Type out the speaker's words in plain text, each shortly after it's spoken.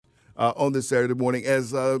on this Saturday morning.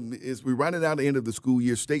 As we're running out the end of the school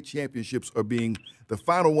year, state championships the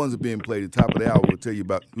final ones are being played. At the top of the hour, we'll tell you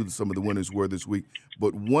about who some of the winners were this week.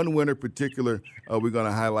 But one winner in particular we're going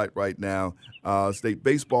to highlight right now. State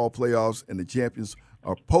baseball playoffs, and the champions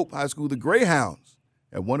are Pope High School, the Greyhounds.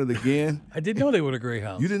 And won it again. I didn't know they were the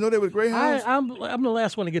Greyhounds. You didn't know they were the Greyhounds? I'm the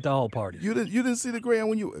last one to get to all parties. You didn't see the Greyhound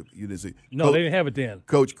when you didn't see? No, they didn't have it then.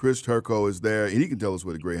 Coach Chris Turco is there, and he can tell us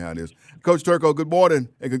where the Greyhound is. Coach Turco, good morning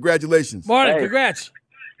and congratulations. Morning, congrats.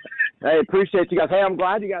 Hey, appreciate you guys. Hey, I'm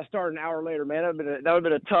glad you guys started an hour later, man. That would have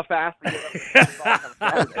been a tough ask.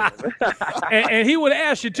 and he would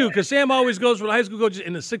ask you too, because Sam always goes for the high school coaches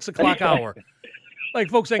in the 6 o'clock hour. Like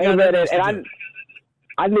folks ain't got nothing else to do.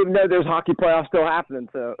 I didn't even know there's hockey playoffs still happening,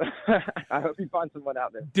 so I hope you find someone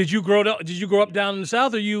out there. Did you grow up down in the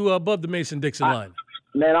South, or you above the Mason-Dixon line?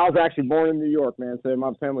 Man, I was actually born in New York, man. So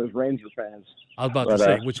my family was Rangers fans. I was about to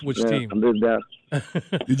say which team? I moved down.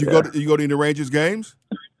 Did you go to any Rangers games?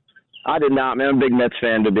 I did not, man. I'm a big Mets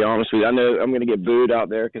fan, to be honest with you. I know I'm going to get booed out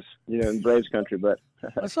there because in Braves country, but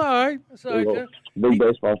that's all right. That's all right. Big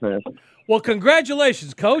baseball fan. Well,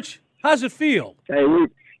 congratulations, Coach. How's it feel? Hey,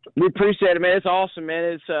 we appreciate it, man. It's awesome, man.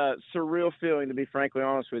 It's a surreal feeling, to be frankly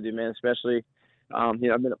honest with you, man. Especially, I've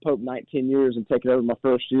been at Pope 19 years and taking over my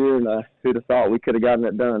first year, and who'd have thought we could have gotten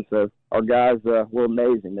it done? So our guys were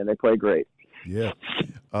amazing, man. They played great. Yeah.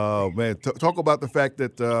 Man, talk about the fact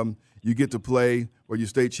that you get to play for your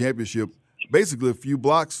state championship basically a few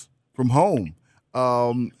blocks from home.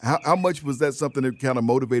 How much was that something that kind of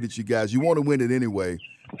motivated you guys? You want to win it anyway,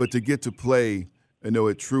 but to get to play, at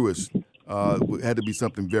Truist, had to be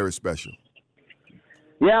something very special.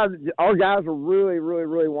 Yeah, our guys were really, really,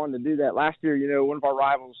 really wanting to do that. Last year, one of our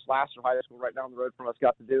rivals, Lasser High School, right down the road from us,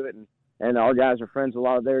 got to do it, and our guys are friends with a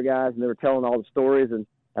lot of their guys, and they were telling all the stories, and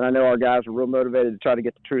I know our guys were real motivated to try to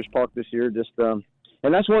get to Truist Park this year.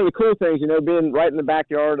 And that's one of the cool things, being right in the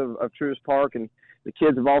backyard of Truist Park, and the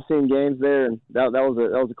kids have all seen games there, and that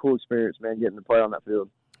was a cool experience, man, getting to play on that field.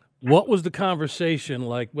 What was the conversation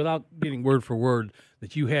like, without getting word for word,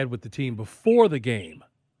 that you had with the team before the game?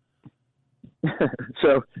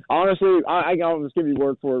 So, honestly, I can almost give you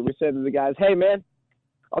word for it. We said to the guys, hey, man,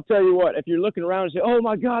 I'll tell you what, if you're looking around and say, oh,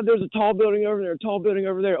 my God, there's a tall building over there, a tall building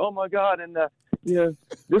over there, oh, my God, and,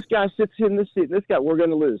 this guy sits in this seat, this guy, we're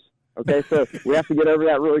going to lose. Okay, so we have to get over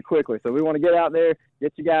that really quickly. So we want to get out there,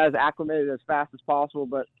 get you guys acclimated as fast as possible.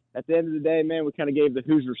 But at the end of the day, man, we kind of gave the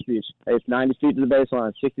Hoosier speech. Hey, it's 90 feet to the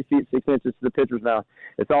baseline, 60 feet, 6 inches to the pitcher's mound.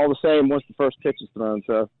 It's all the same once the first pitch is thrown.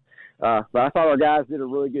 So, but I thought our guys did a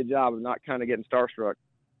really good job of not kind of getting starstruck.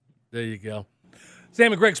 There you go.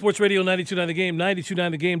 Sam and Greg, Sports Radio 92.9 The Game,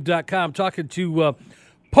 92.9thegame.com, talking to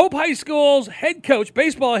Pope High School's head coach,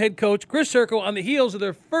 baseball head coach, Chris Turco, on the heels of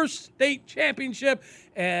their first state championship,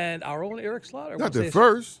 and our own Eric Slaughter. Not their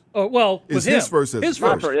first. Oh, well, it's his first. His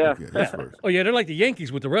first. Yeah. Okay, his first. Oh, yeah, they're like the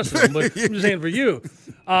Yankees with the rest of them, but I'm just saying for you.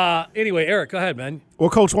 Anyway, Eric, go ahead, man. Well,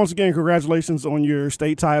 Coach, once again, congratulations on your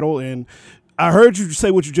state title, and I heard you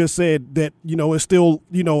say what you just said, that, it's still,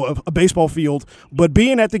 a baseball field, but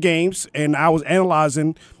being at the games, and I was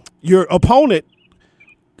analyzing, your opponent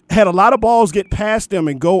had a lot of balls get past them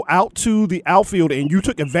and go out to the outfield, and you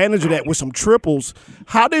took advantage of that with some triples.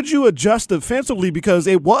 How did you adjust defensively? Because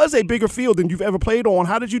it was a bigger field than you've ever played on.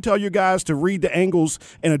 How did you tell your guys to read the angles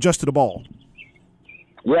and adjust to the ball?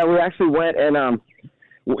 Yeah, we actually went and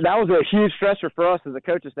that was a huge stressor for us as a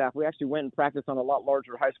coaching staff. We actually went and practiced on a lot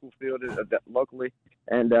larger high school field locally,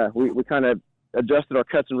 and we kind of adjusted our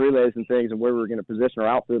cuts and relays and things and where we were going to position our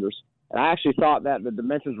outfielders. And I actually thought that the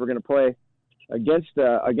dimensions were going to play against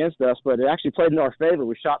us, but it actually played in our favor.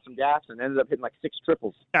 We shot some gas and ended up hitting like 6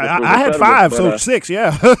 triples. I had 5, so 6,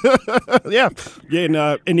 yeah. Yeah,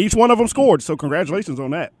 and each one of them scored, so congratulations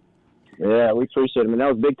on that. Yeah, we appreciate it. I mean,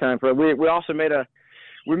 that was big time for us. We also made a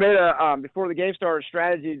before the game started,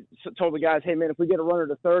 strategy, told the guys, hey, man, if we get a runner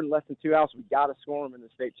to third and less than 2 outs, we got to score them in the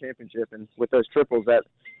state championship. And with those triples, that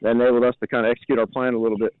enabled us to kind of execute our plan a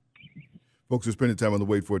little bit. Folks are spending time on the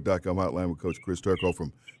waitfor.com hotline with Coach Chris Turco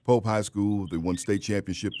from Pope High School. They won state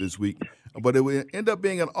championship this week. But it would end up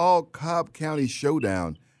being an all-Cobb County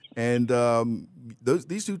showdown. And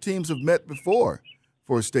these two teams have met before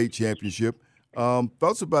for a state championship.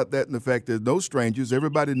 Thoughts about that and the fact that no strangers,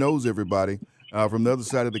 everybody knows everybody from the other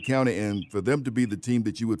side of the county, and for them to be the team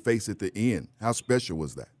that you would face at the end. How special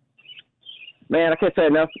was that? Man, I can't say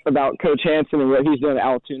enough about Coach Hanson and what he's doing at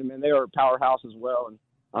Allatoona. Man, they are a powerhouse as well.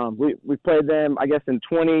 And we played them, I guess, in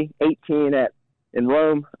 2018 in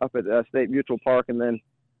Rome up at State Mutual Park, and then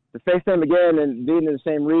to face them again and being in the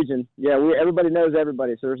same region, everybody knows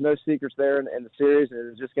everybody, so there's no secrets there in the series,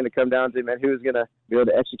 and it's just going to come down to, man, who's going to be able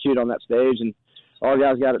to execute on that stage. And our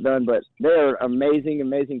guys got it done. But they're an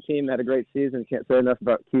amazing team. They had a great season. Can't say enough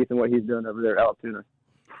about Keith and what he's doing over there at Altoona.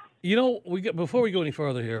 You know, before we go any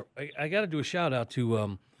further here, I got to do a shout out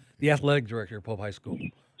to the athletic director at Pope High School,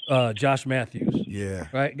 Josh Matthews. Yeah.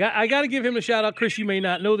 Right. I got to give him a shout out. Chris, you may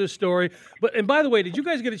not know this story, and by the way, did you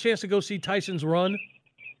guys get a chance to go see Tyson's Run?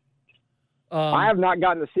 I have not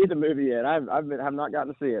gotten to see the movie yet. I have not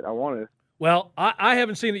gotten to see it. I want to. Well, I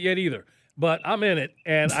haven't seen it yet either, but I'm in it,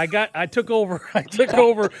 and I took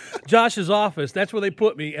over Josh's office. That's where they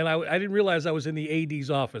put me, and I didn't realize I was in the AD's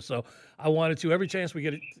office. So I wanted to, every chance we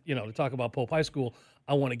get, to talk about Pope High School,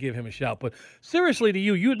 I want to give him a shout. But seriously, to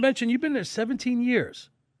you had mentioned you've been there 17 years.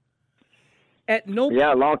 A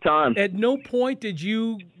long time. At no point did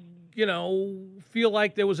you feel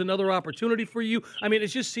like there was another opportunity for you? I mean, it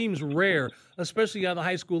just seems rare, especially on the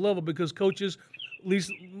high school level, because coaches, at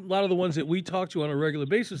least a lot of the ones that we talk to on a regular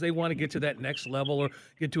basis, they want to get to that next level or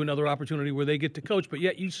get to another opportunity where they get to coach. But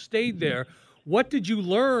yet you stayed there. What did you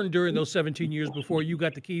learn during those 17 years before you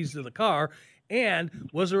got the keys to the car? And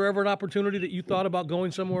was there ever an opportunity that you thought about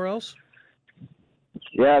going somewhere else?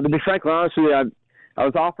 Yeah, to be frankly honest with you, I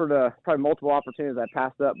was offered probably multiple opportunities I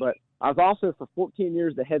passed up, but I was also for 14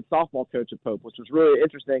 years the head softball coach at Pope, which was really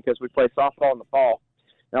interesting because we play softball in the fall.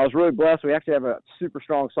 And I was really blessed. We actually have a super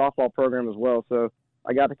strong softball program as well, so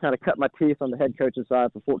I got to kind of cut my teeth on the head coaching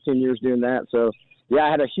side for 14 years doing that. So, yeah, I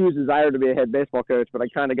had a huge desire to be a head baseball coach, but I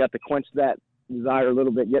kind of got to quench that desire a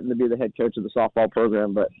little bit, getting to be the head coach of the softball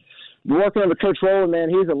program. But working under Coach Rowland, man,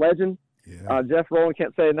 he's a legend. Yeah. Jeff Rowland,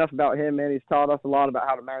 can't say enough about him, man. He's taught us a lot about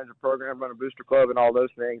how to manage a program, run a booster club, and all those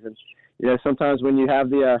things. And, sometimes when you have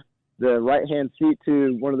the right-hand seat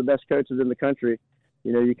to one of the best coaches in the country,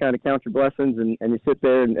 you kind of count your blessings and you sit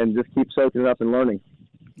there and just keep soaking it up and learning.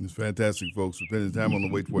 It's fantastic, folks. We're spending time on the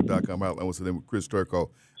waitfor.com outline. What's the name with Chris Turco,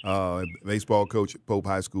 baseball coach at Pope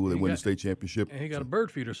High School. They won the state championship. And he got a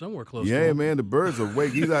bird feeder somewhere close to Yeah, him. man, the birds are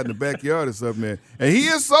awake. He's out in the backyard or something, man. And he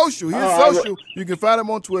is social. Social. You can find him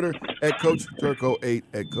on Twitter at Coach Turco8,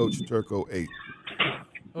 at Coach Turco8.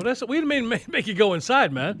 Oh, we didn't make you go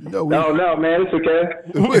inside, man. No, man, it's okay.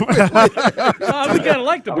 We kind of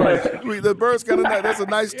like the birds. The birds kind of nice. That's a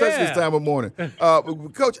nice touch this time of morning.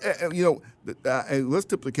 Coach, let's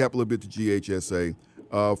tip the cap a little bit to GHSA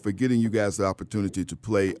for getting you guys the opportunity to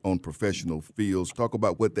play on professional fields. Talk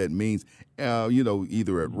about what that means,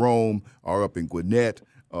 either at Rome or up in Gwinnett.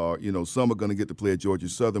 Some are going to get to play at Georgia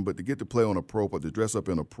Southern, but to get to play on a pro, or to dress up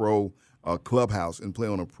in a pro clubhouse and play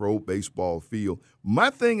on a pro baseball field.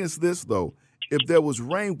 My thing is this, though. If there was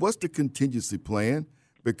rain, what's the contingency plan?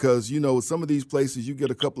 Because, some of these places you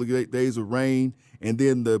get a couple of days of rain, and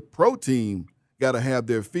then the pro team got to have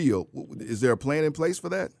their field. Is there a plan in place for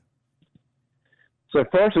that? So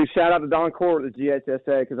firstly, shout out to Don Court at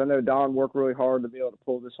GHSA, because I know Don worked really hard to be able to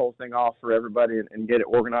pull this whole thing off for everybody and get it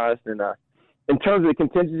organized. And in terms of the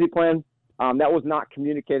contingency plan, that was not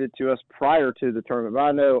communicated to us prior to the tournament. But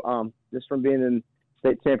I know just from being in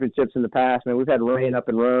state championships in the past, man, we've had rain up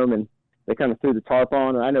in Rome, and they kind of threw the tarp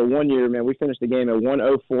on. And I know one year, man, we finished the game at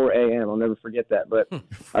 1:04 a.m. I'll never forget that. But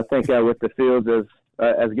I think with the fields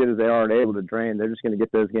as good as they are and able to drain, they're just going to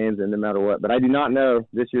get those games in no matter what. But I do not know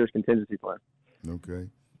this year's contingency plan. Okay.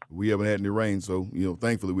 We haven't had any rain, so,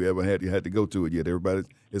 thankfully we haven't had to go to it yet. Everybody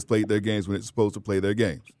has played their games when it's supposed to play their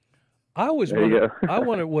games. I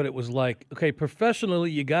wondered what it was like. Okay,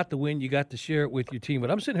 professionally, you got the win, you got to share it with your team.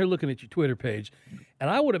 But I'm sitting here looking at your Twitter page, and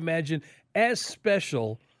I would imagine as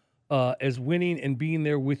special as winning and being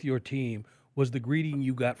there with your team was the greeting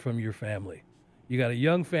you got from your family. You got a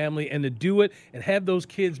young family, and to do it and have those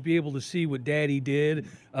kids be able to see what Daddy did.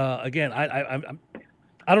 Again,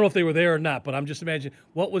 I don't know if they were there or not, but I'm just imagining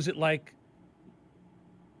what was it like,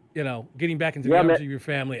 getting back into the arms of your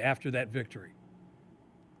family after that victory.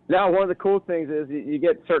 Now, one of the cool things is you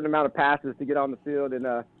get a certain amount of passes to get on the field, and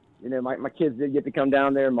my kids did get to come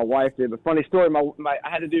down there, and my wife did. But funny story, I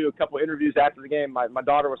had to do a couple interviews after the game. My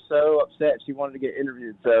daughter was so upset she wanted to get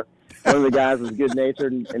interviewed, so one of the guys was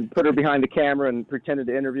good-natured and put her behind the camera and pretended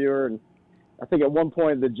to interview her. And I think at one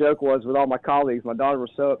point the joke was with all my colleagues, my daughter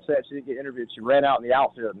was so upset she didn't get interviewed. She ran out in the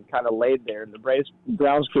outfield and kind of laid there. And the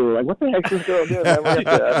Browns crew were like, "What the heck is this girl doing?" Man? We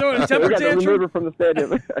got to remove her from the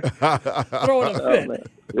stadium. Throwing a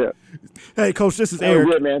fit. Yeah. Hey, Coach, this is Eric.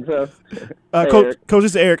 Good, man. So, Coach,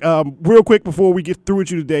 this is Eric. Real quick before we get through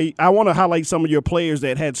with you today, I want to highlight some of your players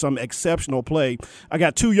that had some exceptional play. I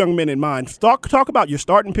got two young men in mind. Talk about your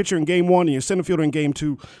starting pitcher in Game 1 and your center fielder in Game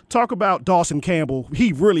 2. Talk about Dawson Campbell.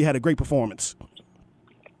 He really had a great performance.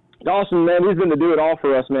 Dawson, man, he's been to do it all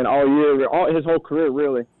for us, man, all year, his whole career,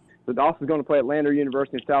 really. So Dawson's going to play at Lander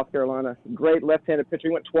University in South Carolina. Great left-handed pitcher.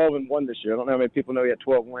 He went 12-1 this year. I don't know how many people know he had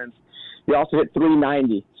 12 wins. he also hit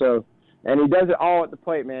 390. So, and he does it all at the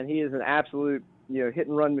plate, man. He is an absolute, hit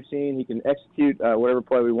and run machine. He can execute whatever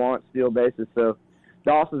play we want, steal bases. So,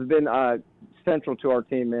 Dawson's been central to our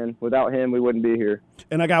team, man. Without him, we wouldn't be here.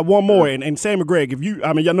 And I got one more. And Sam and Greg,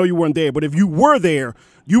 I know you weren't there, but if you were there,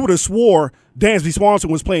 you would have swore Dansby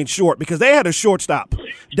Swanson was playing short because they had a shortstop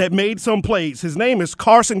that made some plays. His name is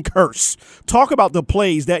Carson Curse. Talk about the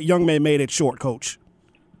plays that young man made at short, Coach.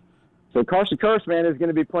 So Carson Curse, man, is going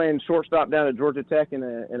to be playing shortstop down at Georgia Tech in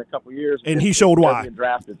a couple years. And he showed why. Get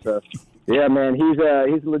drafted. So, yeah, man, he's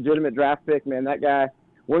a legitimate draft pick, man. That guy.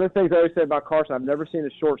 One of the things I always say about Carson, I've never seen a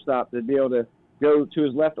shortstop to be able to go to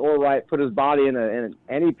his left or right, put his body in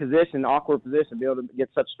any position, awkward position, be able to get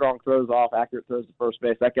such strong throws off, accurate throws to first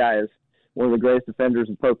base. That guy is one of the greatest defenders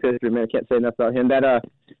in Pope history, man. I can't say enough about him.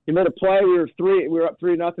 He made a play. We were up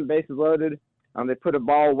 3-0, bases loaded. They put a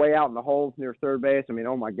ball way out in the hole near third base. I mean,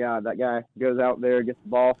 oh my God, that guy goes out there, gets the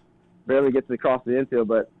ball, barely gets it across the infield.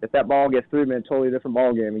 But if that ball gets through, man, totally different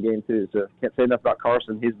ball game in game 2. So can't say enough about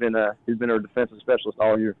Carson. He's been our defensive specialist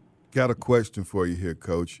all year. Got a question for you here,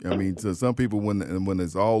 Coach. I mean, to some people, when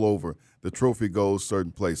it's all over, the trophy goes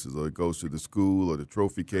certain places, or it goes to the school or the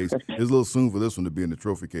trophy case. It's a little soon for this one to be in the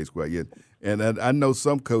trophy case quite yet. And I know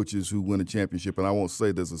some coaches who win a championship, and I won't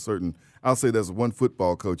say I'll say there's one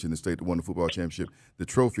football coach in the state that won the football championship. The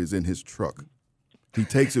trophy is in his truck. He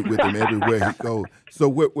takes it with him everywhere he goes. So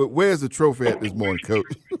where's the trophy at this morning, Coach?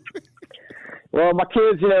 Well, my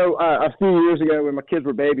kids, a few years ago when my kids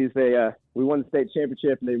were babies, we won the state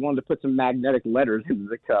championship, and they wanted to put some magnetic letters into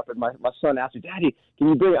the cup. And my son asked me, Daddy, can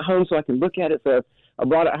you bring it home so I can look at it? So I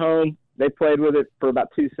brought it home. They played with it for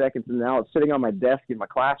about 2 seconds, and now it's sitting on my desk in my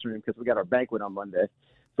classroom because we got our banquet on Monday.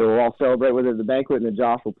 So we'll all celebrate with it at the banquet, and then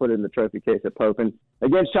Josh will put it in the trophy case at Pope. And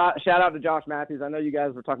again, shout out to Josh Matthews. I know you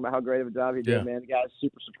guys were talking about how great of a job he did, man. The guy's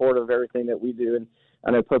super supportive of everything that we do, and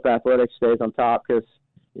I know Pope Athletics stays on top because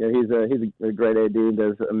he's a great AD and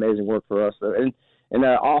does amazing work for us. So, and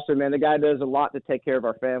also, man, the guy does a lot to take care of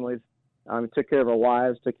our families. He took care of our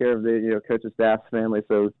wives, took care of the coaching staff's family.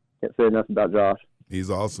 So can't say enough about Josh. He's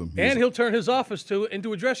awesome. And he'll turn his office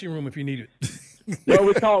into a dressing room if you need it. Well,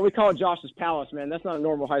 we call it Josh's Palace, man. That's not a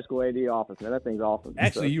normal high school AD office, man. That thing's awesome.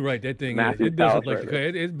 Actually, you're right. That thing it does Palace look like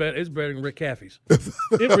right it's better than Rick Caffey's.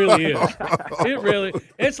 It really is.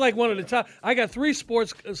 It's like one of the top. I got 3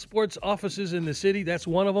 sports offices in the city. That's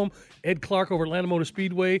one of them. Ed Clark over Atlanta Motor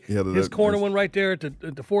Speedway. Yeah, his corner one right there at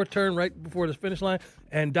the fourth turn, right before the finish line,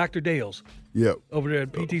 and Dr. Dale's. Yep. Over there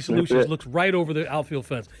at PT Solutions, looks right over the outfield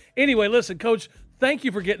fence. Anyway, listen, Coach, thank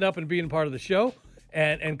you for getting up and being part of the show.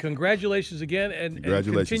 And congratulations again, and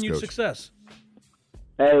continued Coach. Success.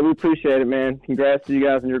 Hey, we appreciate it, man. Congrats to you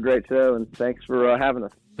guys on your great show, and thanks for having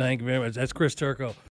us. Thank you very much. That's Chris Turco.